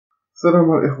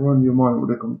السلام عليكم الإخوان. اليوم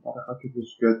نوريكم الطريقة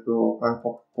كيفاش تعدو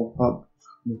فايرفوكس بورطابل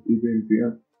في ايباي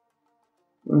مزيان.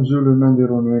 نجيو لهنا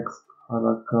نديرو نيكست بحال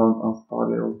هكا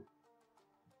ونانستاليو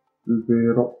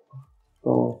الفيرو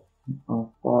ستور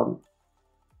انستال.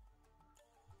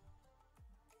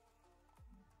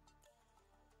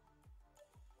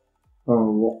 ها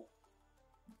هو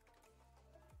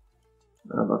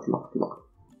هذا طلق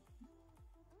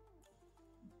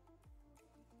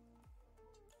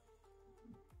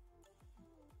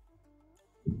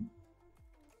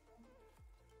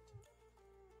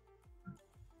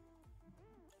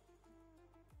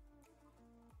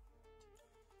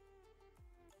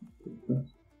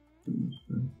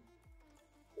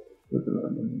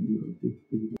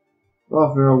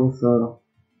صافي. هو سهلة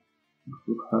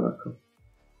بحال هكا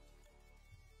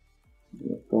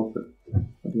طوفي.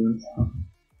 غادي نمسحها.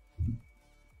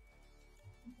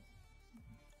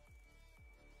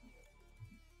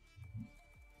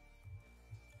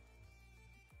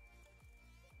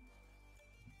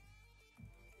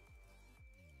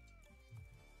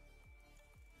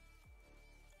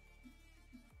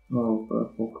 هاهو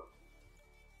فايرفوكس.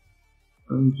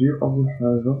 نجي أول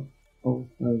حاجة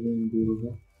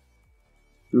نديروها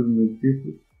شو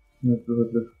الميديا نزلو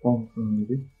هاد الفونكسيون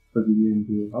هادي هي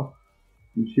نديرها.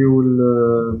 نمشيو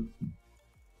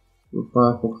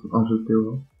لفايرفوكس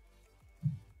نأجيتيوها.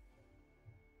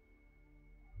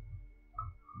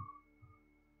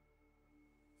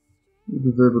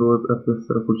 ديزايبل ويب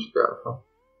ابس راه كلشي كيعرفها.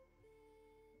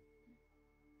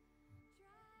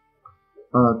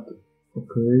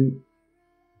 اوكي.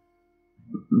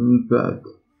 من بعد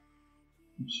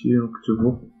نمشيو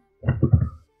نكتبو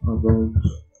about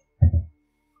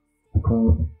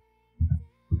كونفيك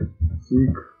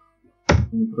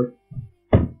نبغي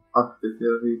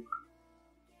اكتيفي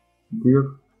ندير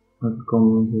هاد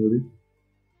الكوموند هادي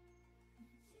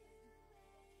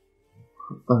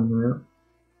نحطها هنايا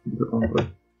ندير اونطري.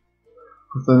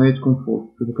 خاصها هنايا تكون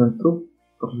فوق، اذا كانت ترو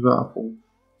ترجعها فوق.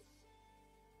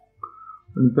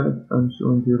 من بعد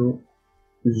غنمشيو نديرو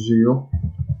الجيو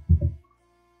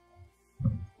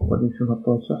وغادي نمشيو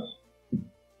نحطوها تحت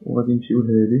وغادي نمشيو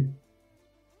لهادي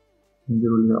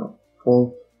نديرو ليها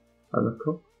فولس بحال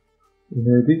هكا.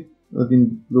 وهادي غادي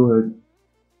نبدلو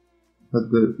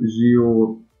هاد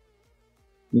جيو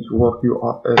نيتورك يو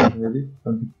ار ال هادي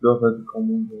غنبدلوها بهاد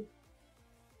الكوموند هادي.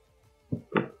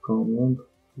 كوموند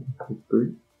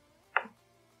كوبي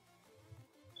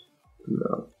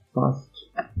لا باست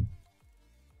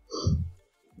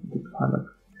بحال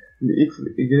هكا. الاكس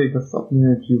والايكغيك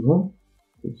الساطنية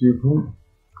تجيبهم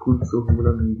بكل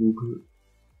سهولة من جوجل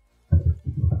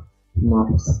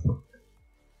مابس.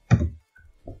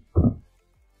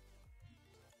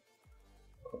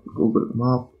 جوجل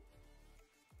ماب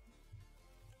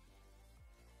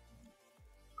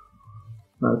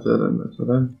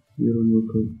مثلا ديرو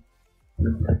يوكي.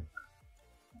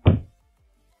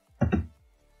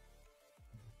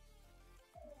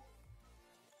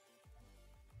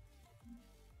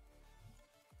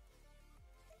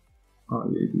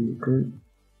 يوكي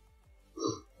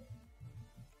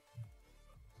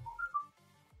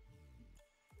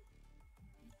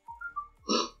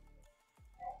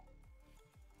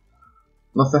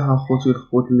نصيحة خوتي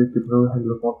الخوت اللي كيبغيو يحلو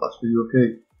المونطاج في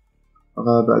اليوكي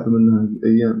راه بعد من هاد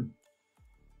الأيام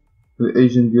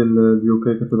الايجنت ديال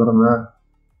اليوكي كتهضر معاه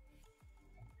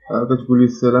كتقولي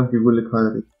السلام كيقولك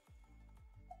خاري.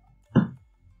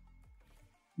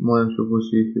 المهم شوفو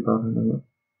شي دار هنايا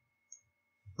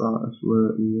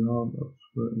عشوائية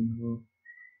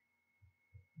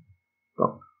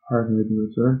بحال هادي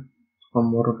مثلا تبقى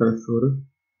مورك على السوري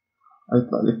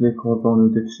غيطلع لك لي كوردون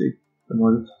وداكشي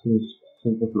مغاديش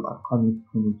تحتاج داك الأرقام لي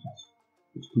تكون من تحت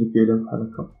تكليكي عليها بحال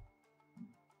هكا.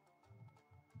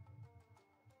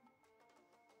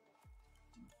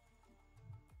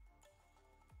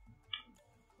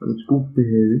 غادي تكوبي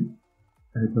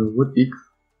هذا هو الإكس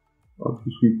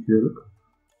التشويش ديالك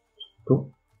تحطو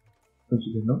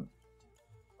تجي هنا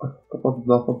تحطو في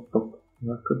بلاصة بالضبط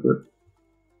هاكا دير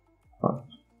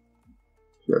صافي.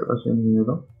 شي عشان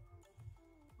هذا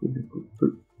كوبي تحطو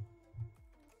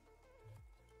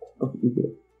في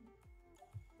إيديك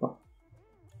صافي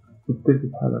ودير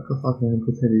بحال هاكا صافي. هانت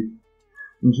ساليت.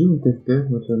 نجيو نتيستيه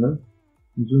مثلا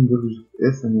نجيو نديرو جي بي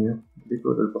اس هنايا كليكو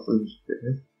على البلاصة ديال جي بي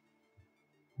اس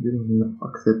نديرو هنا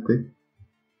اكسبتي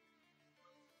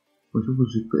ونشوفو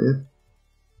جي بي اس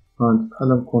هانت بحال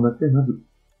مكونيكتي هاد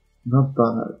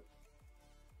الدار هادي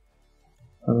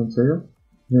بحال نتايا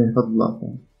هنا هاد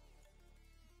البلاصة.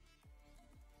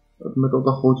 هاد الميثود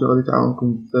اخوتي غادي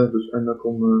تعاونكم بزاف باش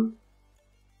انكم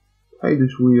تحيدو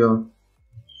شوية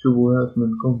الشبهات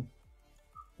منكم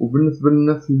وبالنسبة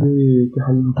للناس اللي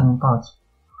كيحلوا كونطات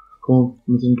كونت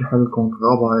مثلا كيحل كونت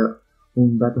غاباير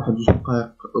ومن بعد واحد 2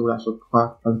 دقائق ولا 10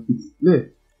 دقائق بحال فيكس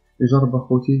ليه يجرب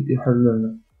اخوتي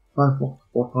يحل فايرفوكس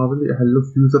بورطابل يحلو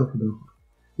في يوزر واحد اخر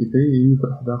يبي يوزر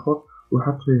واحد اخر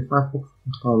ويحط فيه فايرفوكس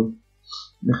بورطابل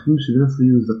ميخدمش بنفس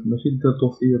اليوزر ماشي دار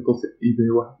دوسي ايباي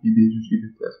 1 ايباي 2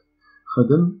 ايباي 3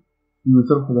 خدم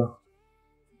يوزر واحد اخر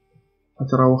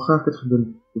حتى راه واخا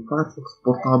كتخدم فايرفوكس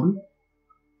بورطابل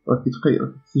راه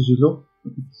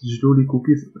كتسجلو لي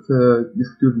كوكيز في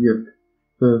الديسكتوب ديالك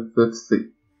في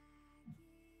السي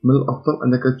من الافضل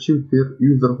انك تمشي دير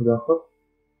يوزر واحد اخر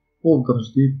فولدر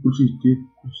جديد كلشي جديد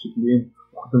كلشي كلين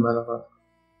وخدم على راسك.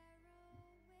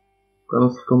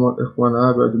 كنصحكم الاخوان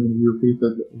بعد من اليوكي في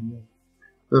هاد الايام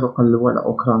ديروا قلبوا على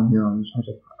اوكرانيا ولا شي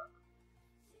حاجه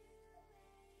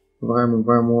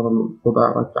فريمون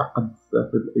الوضع راه تعقد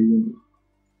بزاف هاد الايام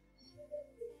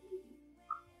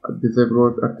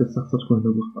الديزايبلود اكتر خاصها تكون هذا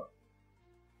الوقت.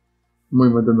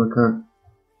 المهم هذا المكان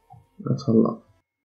ما تهلا